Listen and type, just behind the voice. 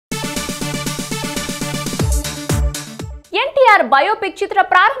NTR Biopic చిత్ర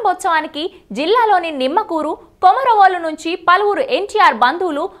ప్రారంభోత్సవానికి జిల్లాలోని నిమ్మకూరు కొమరవోలు నుంచి పలువురు NTR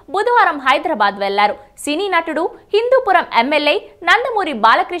బంధువులు బుధవారం హైదరాబాద్ వెళ్లారు. సినీ నటుడు హిందూపురం ఎమ్మెల్యే నందమూరి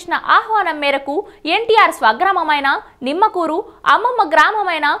బాలకృష్ణ ఆహ్వానం మేరకు NTR స్వగ్రామమైన నిమ్మకూరు, అమ్మమ్మ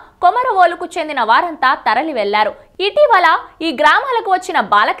గ్రామమైన కొమరవోలుకు చెందిన వారంతా తరలి వెళ్లారు. ఇటీవల ఈ గ్రామాలకు వచ్చిన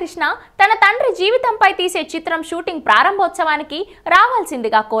బాలకృష్ణ తన తండ్రి జీవితంపై తీసే చిత్రం షూటింగ్ ప్రారంభోత్సవానికి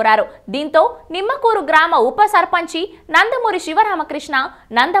రావాల్సిందిగా కోరారు. దీంతో నిమ్మకూరు గ్రామ ఉప సర్పంచి నందమూరి శివరామకృష్ణ,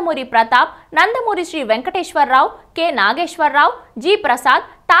 నందమూరి ప్రతాప్, నందమూరి శ్రీ వెంకటేశ్వరరావు, కె నాగేశ్వరరావు, జి ప్రసాద్,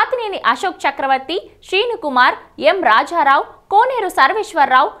 తాతినేని అశోక్ చక్రవర్తి, శ్రీనుకుమార్, ఎం రాజారావు, కోనేరు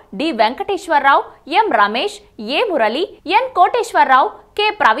సర్వేశ్వరరావు, డి వెంకటేశ్వరరావు, ఎం రమేష్, ఏ మురళి, ఎన్ కోటేశ్వరరావు, కె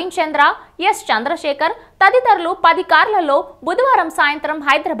ప్రవీణ్ చంద్ర, ఎస్ చంద్రశేఖర్ తదితరులు 10 కార్లలో బుధవారం సాయంత్రం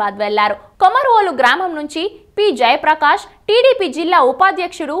హైదరాబాద్ వెళ్లారు. కొమరవోలు గ్రామం నుంచి పి జయప్రకాష్, టీడీపీ జిల్లా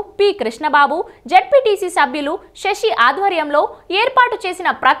ఉపాధ్యక్షుడు పి కృష్ణబాబు, జెడ్పీటీసీ సభ్యులు శశి ఆధ్వర్యంలో ఏర్పాటు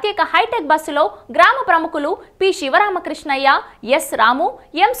చేసిన ప్రత్యేక హైటెక్ బస్సులో గ్రామ ప్రముఖులు పి శివరామకృష్ణయ్య, ఎస్ రాము,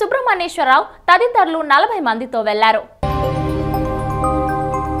 ఎం సుబ్రహ్మణ్యేశ్వరరావు తదితరులు 40 మందితో వెళ్లారు.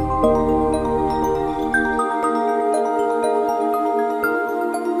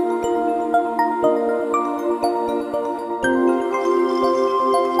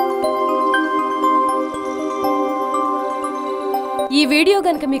 ఈ వీడియో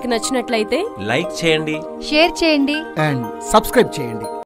గనుక మీకు నచ్చినట్లయితే లైక్ చేయండి, షేర్ చేయండి అండ్ సబ్స్క్రైబ్ చేయండి.